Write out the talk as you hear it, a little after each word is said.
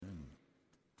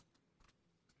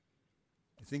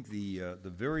think the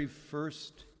very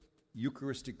first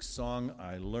Eucharistic song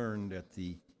I learned at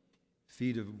the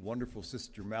feet of wonderful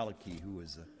Sister Malachy, who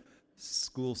was a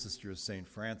school sister of St.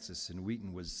 Francis in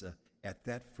Wheaton, was At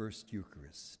That First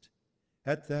Eucharist.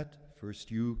 At that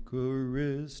first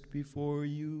Eucharist before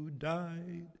you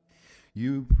died,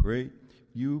 you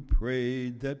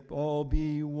prayed that all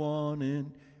be one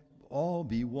in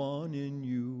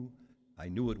you. I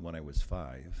knew it when I was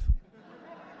 5.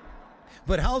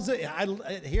 But how's it?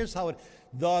 Here's how it.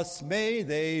 Thus may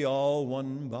they all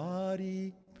one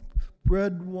body,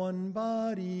 bread one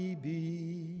body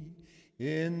be,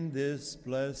 in this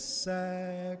blessed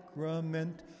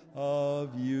sacrament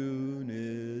of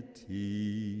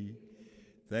unity.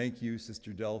 Thank you,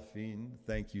 Sister Delphine.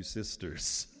 Thank you,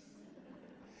 sisters.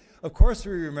 Of course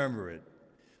we remember it.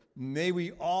 May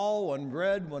we all one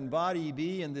bread, one body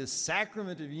be in this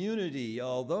sacrament of unity,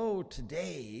 although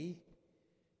today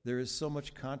there is so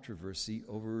much controversy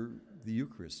over the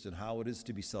Eucharist and how it is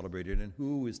to be celebrated and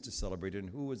who is to celebrate it and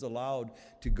who is allowed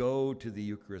to go to the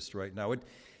Eucharist right now.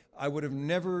 I would have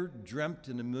never dreamt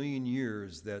in a million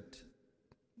years that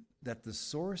the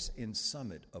source and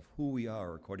summit of who we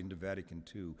are, according to Vatican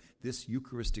II, this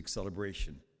Eucharistic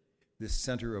celebration, this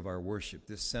center of our worship,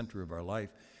 this center of our life,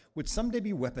 would someday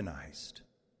be weaponized.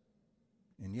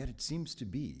 And yet it seems to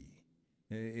be.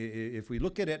 If we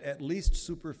look at it at least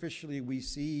superficially, we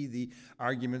see the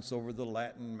arguments over the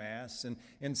Latin Mass,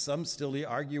 and some still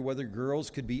argue whether girls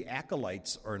could be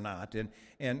acolytes or not,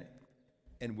 and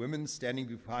women standing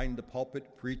behind the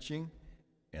pulpit preaching,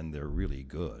 and they're really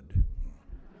good.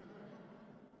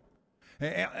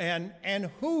 And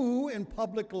who in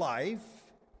public life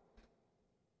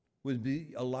would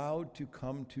be allowed to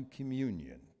come to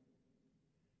communion?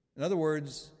 In other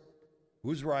words,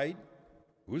 who's right?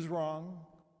 Who's wrong?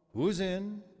 Who's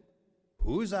in?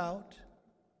 Who's out?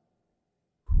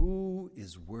 Who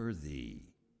is worthy?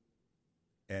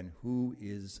 And who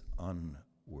is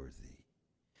unworthy?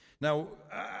 Now,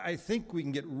 I think we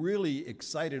can get really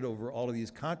excited over all of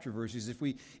these controversies if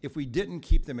we didn't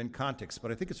keep them in context.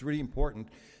 But I think it's really important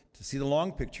to see the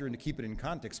long picture and to keep it in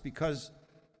context because,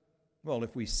 well,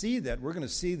 if we see that, we're going to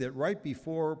see that right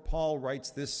before Paul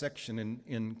writes this section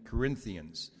in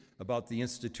Corinthians about the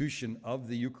institution of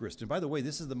the Eucharist. And by the way,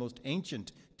 this is the most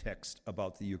ancient text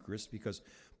about the Eucharist because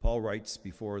Paul writes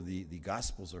before the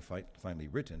Gospels are finally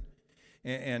written.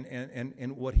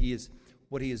 And what he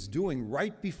is doing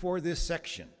right before this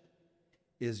section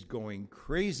is going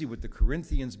crazy with the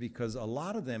Corinthians because a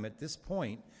lot of them at this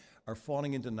point are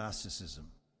falling into Gnosticism.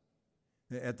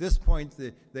 At this point,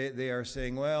 they are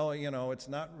saying, well, it's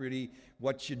not really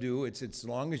what you do. It's as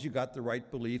long as you got the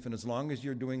right belief and as long as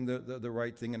you're doing the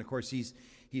right thing. And, of course,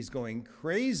 he's going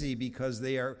crazy because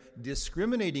they are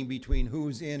discriminating between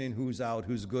who's in and who's out,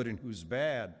 who's good and who's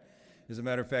bad. As a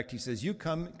matter of fact, he says, you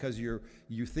come because you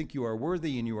think you are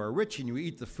worthy and you are rich and you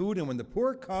eat the food, and when the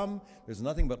poor come, there's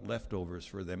nothing but leftovers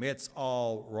for them. It's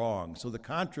all wrong. So the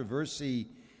controversy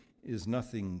is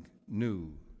nothing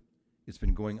new. It's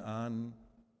been going on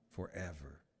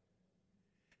forever.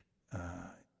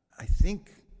 I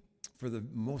think for the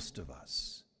most of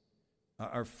us,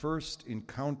 our first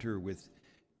encounter with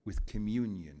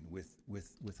communion,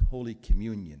 with Holy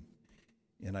Communion,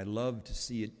 and I love to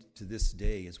see it to this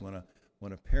day, is when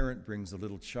a parent brings a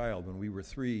little child, when we were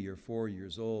 3 or 4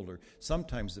 years old, or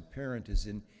sometimes the parent is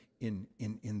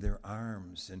in their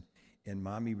arms, and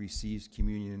mommy receives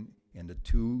communion, and the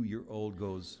 2-year-old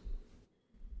goes,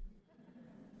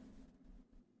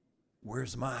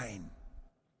 "Where's mine?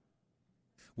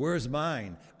 Where's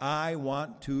mine? I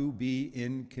want to be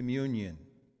in communion.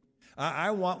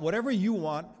 I want whatever you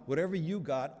want, whatever you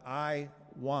got, I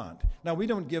want." Now, we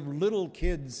don't give little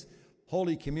kids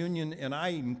Holy Communion, and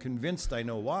I'm convinced I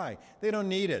know why. They don't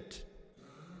need it.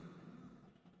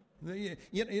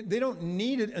 They don't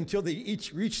need it until they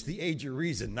each reach the age of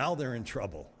reason. Now they're in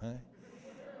trouble.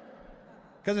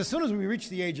 Because as soon as we reach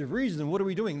the age of reason, what are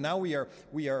we doing? Now we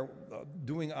are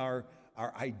doing our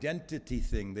identity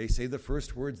thing. They say the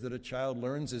first words that a child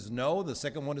learns is no, the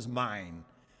second one is mine.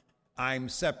 I'm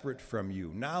separate from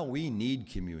you. Now we need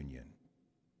communion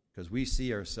because we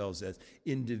see ourselves as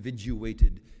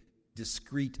individuated,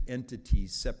 discrete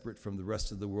entities separate from the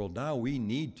rest of the world. Now we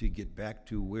need to get back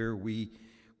to where we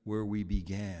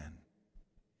began.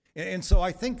 And so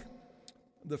I think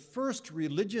the first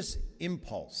religious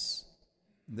impulse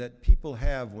that people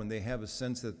have when they have a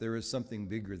sense that there is something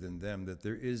bigger than them, that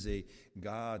there is a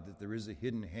God, that there is a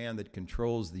hidden hand that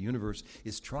controls the universe,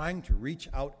 is trying to reach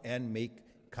out and make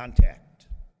contact.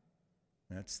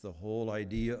 That's the whole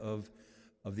idea of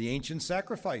the ancient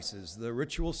sacrifices, the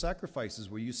ritual sacrifices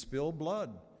where you spill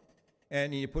blood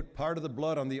And you put part of the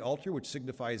blood on the altar, which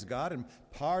signifies God, and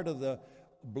part of the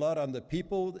blood on the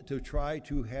people to try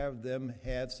to have them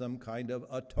have some kind of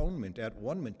atonement, at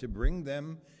one-ment, to bring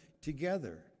them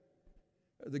together.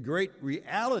 The great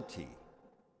reality,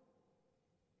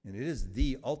 and it is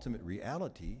the ultimate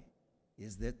reality,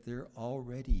 is that they're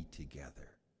already together.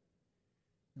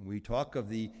 And we talk of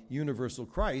the universal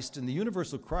Christ, and the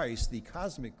universal Christ, the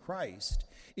cosmic Christ,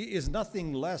 is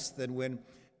nothing less than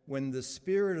when the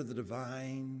Spirit of the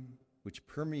divine, which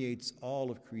permeates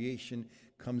all of creation,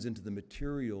 comes into the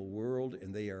material world,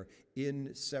 and they are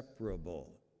inseparable.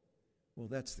 Well,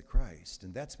 that's the Christ,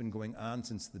 and that's been going on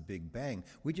since the Big Bang.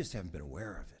 We just haven't been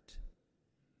aware of it.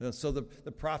 So the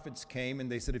prophets came,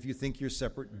 and they said, if you think you're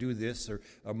separate, do this. Or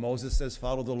Moses says,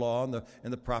 follow the law,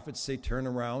 and the prophets say, turn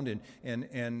around,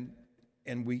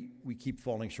 and we keep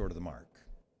falling short of the mark.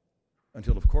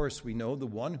 Until, of course, we know the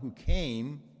one who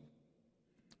came,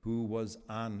 who was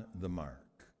on the mark.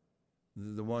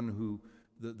 The one who,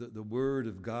 the word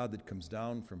of God that comes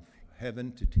down from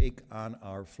heaven to take on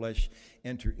our flesh,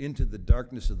 enter into the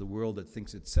darkness of the world that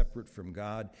thinks it's separate from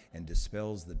God, and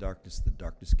dispels the darkness. The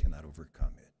darkness cannot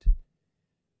overcome it.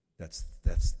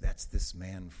 That's this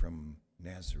man from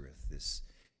Nazareth, this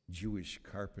Jewish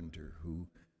carpenter who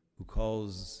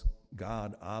calls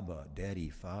God Abba, Daddy,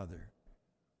 Father,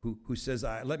 who says,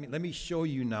 let me show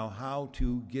you now how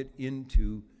to get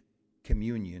into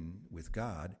communion with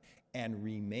God and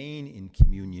remain in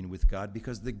communion with God,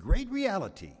 because the great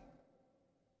reality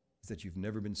is that you've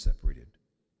never been separated.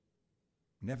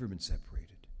 Never been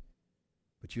separated.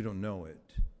 But you don't know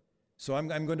it. So I'm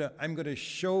going to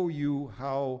show you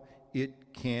how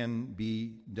it can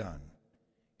be done.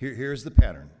 Here's the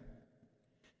pattern.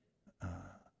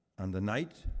 On the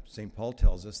night, St. Paul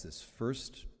tells us this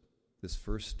first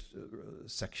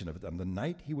section of it. On the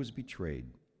night he was betrayed,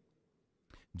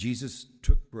 Jesus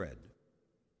took bread.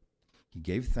 He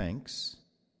gave thanks,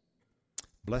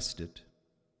 blessed it,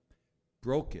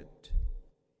 broke it,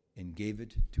 and gave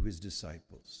it to his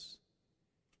disciples.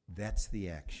 That's the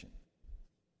action.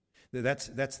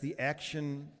 That's the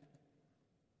action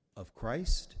of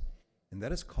Christ, and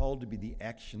that is called to be the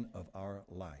action of our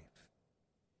life.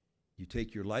 You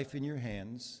take your life in your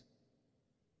hands,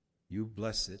 you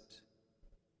bless it,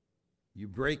 you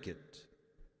break it.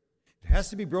 It has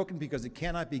to be broken because it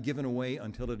cannot be given away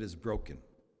until it is broken.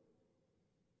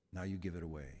 Now you give it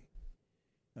away.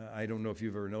 I don't know if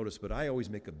you've ever noticed, but I always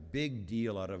make a big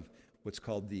deal out of what's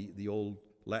called the old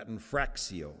Latin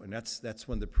fractio, and that's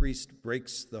when the priest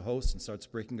breaks the host and starts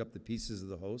breaking up the pieces of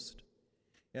the host.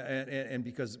 And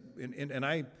because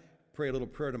I pray a little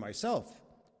prayer to myself.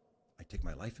 I take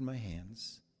my life in my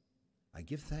hands. I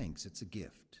give thanks. It's a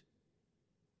gift,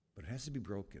 but it has to be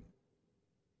broken.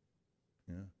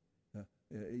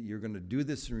 You're going to do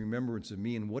this in remembrance of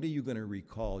me, and what are you going to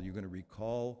recall? You're going to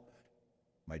recall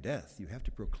my death. You have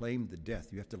to proclaim the death.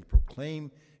 You have to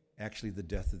proclaim actually the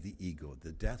death of the ego,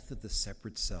 the death of the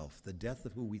separate self, the death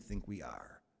of who we think we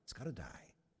are. It's got to die.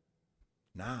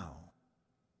 Now,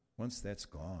 once that's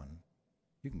gone,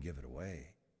 you can give it away.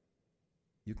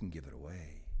 You can give it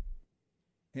away.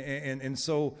 And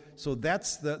so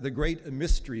that's the great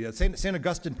mystery. St.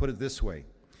 Augustine put it this way: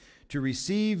 to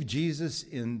receive Jesus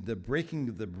in the breaking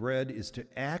of the bread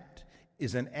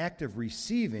is an act of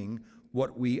receiving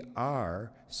what we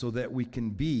are, so that we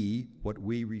can be what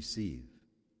we receive.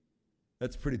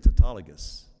 That's pretty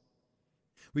tautologous.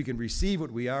 We can receive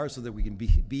what we are so that we can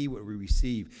be what we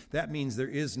receive. That means there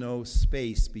is no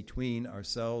space between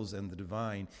ourselves and the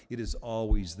divine. It is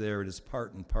always there. It is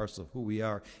part and parcel of who we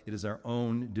are. It is our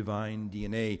own divine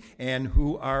DNA. And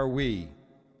who are we?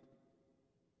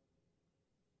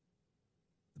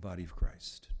 The body of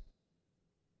Christ.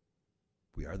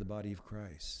 We are the body of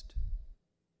Christ.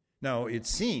 Now, it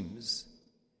seems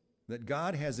that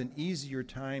God has an easier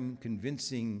time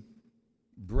convincing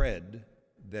bread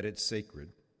that it's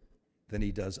sacred than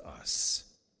he does us.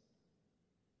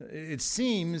 It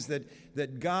seems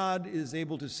that God is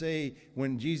able to say,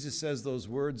 when Jesus says those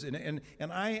words, and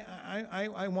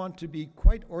I want to be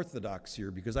quite orthodox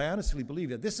here, because I honestly believe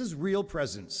that this is real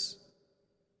presence.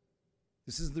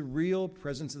 This is the real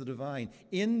presence of the divine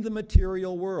in the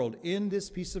material world, in this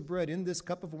piece of bread, in this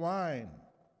cup of wine.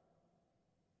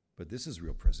 But this is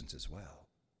real presence as well.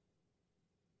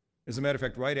 As a matter of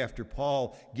fact, right after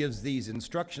Paul gives these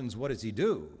instructions, what does he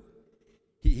do?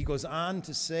 He goes on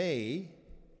to say,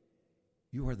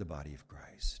 you are the body of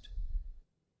Christ.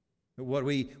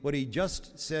 What he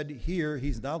just said here,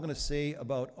 he's now going to say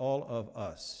about all of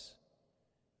us.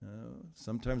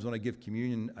 Sometimes when I give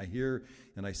communion, I hear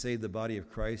and I say the body of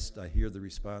Christ, I hear the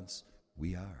response,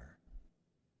 we are.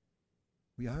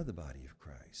 We are the body of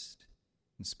Christ.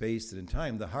 in space and in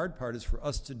time. The hard part is for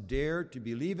us to dare to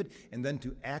believe it and then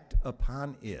to act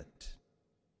upon it.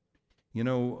 You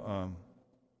know,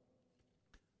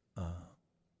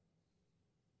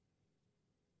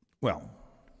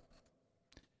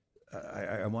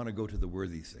 I want to go to the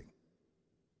worthy thing.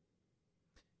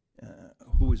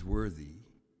 Who is worthy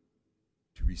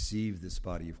to receive this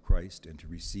body of Christ and to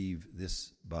receive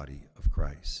this body of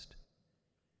Christ?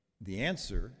 The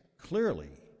answer,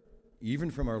 clearly,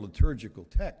 even from our liturgical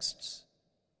texts,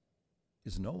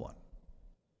 is no one.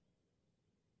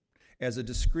 As a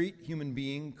discrete human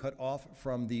being cut off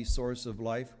from the source of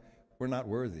life, we're not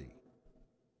worthy.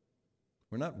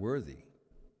 We're not worthy.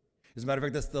 As a matter of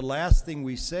fact, that's the last thing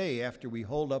we say after we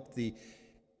hold up the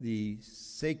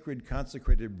sacred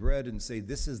consecrated bread and say,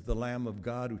 "This is the Lamb of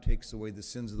God who takes away the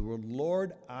sins of the world.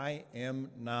 Lord, I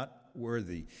am not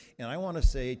worthy." And I want to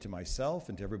say to myself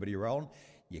and to everybody around,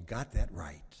 you got that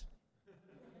right.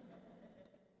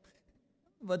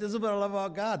 But this is what I love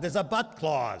about God. There's a but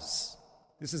clause.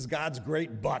 This is God's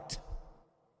great but.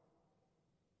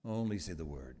 Only say the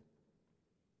word.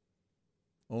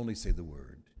 Only say the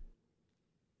word.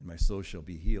 And my soul shall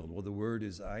be healed. Well, the word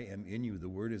is, I am in you. The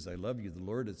word is, I love you. The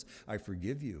Lord is, I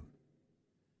forgive you.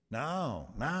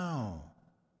 Now,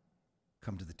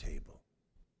 come to the table.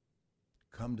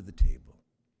 Come to the table.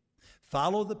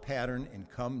 Follow the pattern and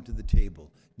come to the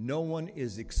table. No one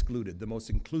is excluded. The most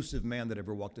inclusive man that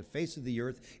ever walked the face of the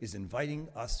earth is inviting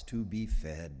us to be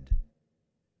fed.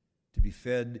 To be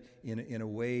fed in a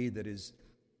way that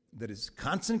is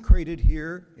consecrated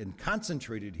here and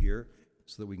concentrated here,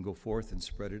 so that we can go forth and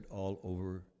spread it all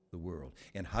over the world.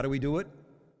 And how do we do it?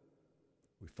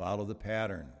 We follow the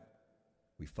pattern.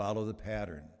 We follow the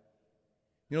pattern.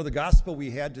 You know, the gospel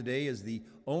we had today is the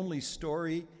only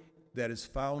story that is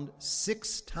found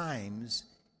 6 times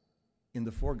in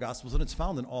the 4 Gospels, and it's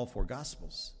found in all 4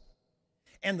 Gospels.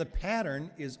 And the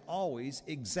pattern is always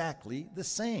exactly the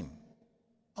same.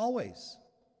 Always.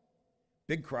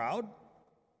 Big crowd.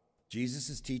 Jesus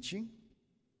is teaching.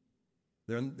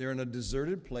 They're in a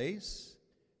deserted place.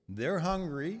 They're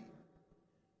hungry.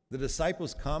 The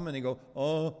disciples come and they go,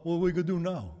 "Oh, what are we going to do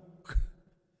now?"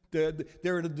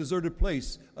 They're in a deserted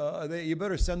place. You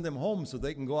better send them home so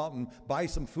they can go out and buy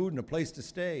some food and a place to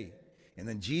stay. And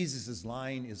then Jesus'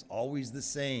 line is always the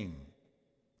same.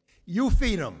 "You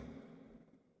feed them."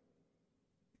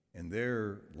 And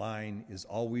their line is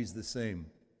always the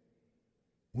same.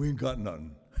 "We ain't got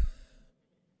nothing."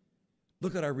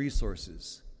 Look at our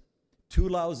resources. 2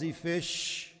 lousy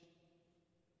fish,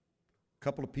 a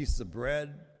couple of pieces of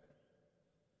bread.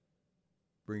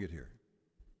 Bring it here.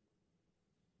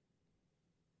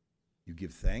 You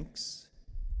give thanks.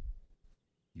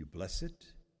 You bless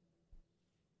it.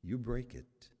 You break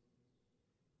it.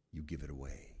 You give it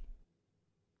away.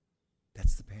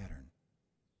 That's the pattern.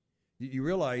 You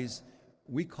realize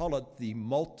we call it the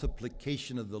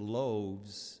multiplication of the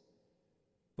loaves,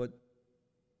 but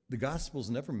the Gospels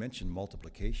never mention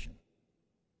multiplication.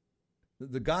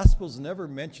 The Gospels never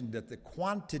mention that the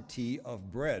quantity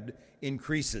of bread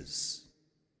increases.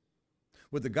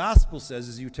 What the Gospel says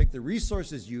is you take the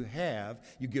resources you have,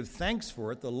 you give thanks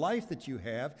for it, the life that you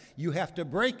have to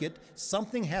break it,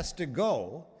 something has to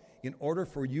go in order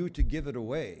for you to give it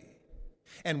away.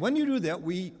 And when you do that,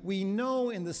 we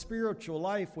know in the spiritual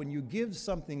life, when you give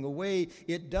something away,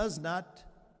 it does not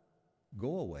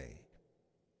go away.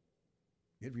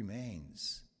 It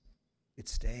remains. It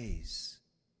stays.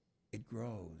 It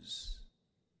grows.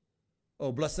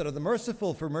 Oh, blessed are the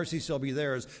merciful, for mercy shall be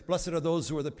theirs. Blessed are those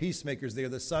who are the peacemakers. They are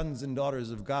the sons and daughters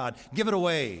of God. Give it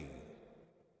away.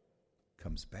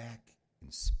 Comes back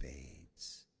in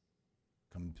spades.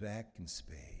 Comes back in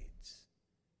spades.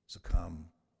 So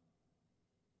come.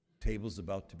 Table's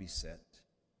about to be set.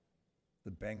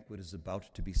 The banquet is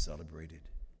about to be celebrated.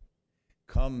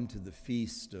 Come to the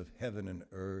feast of heaven and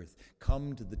earth.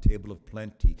 Come to the table of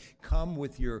plenty. Come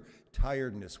with your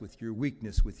tiredness, with your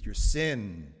weakness, with your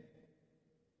sin,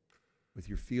 with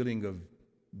your feeling of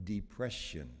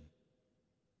depression,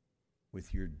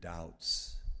 with your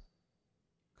doubts.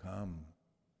 Come.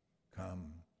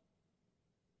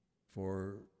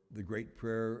 For the great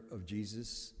prayer of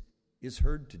Jesus is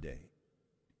heard today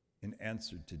and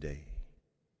answered today.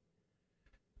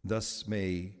 Thus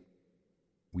may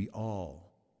we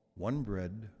all, one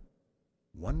bread,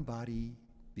 one body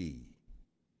be,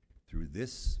 through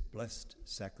this blessed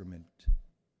sacrament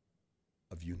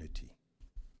of unity.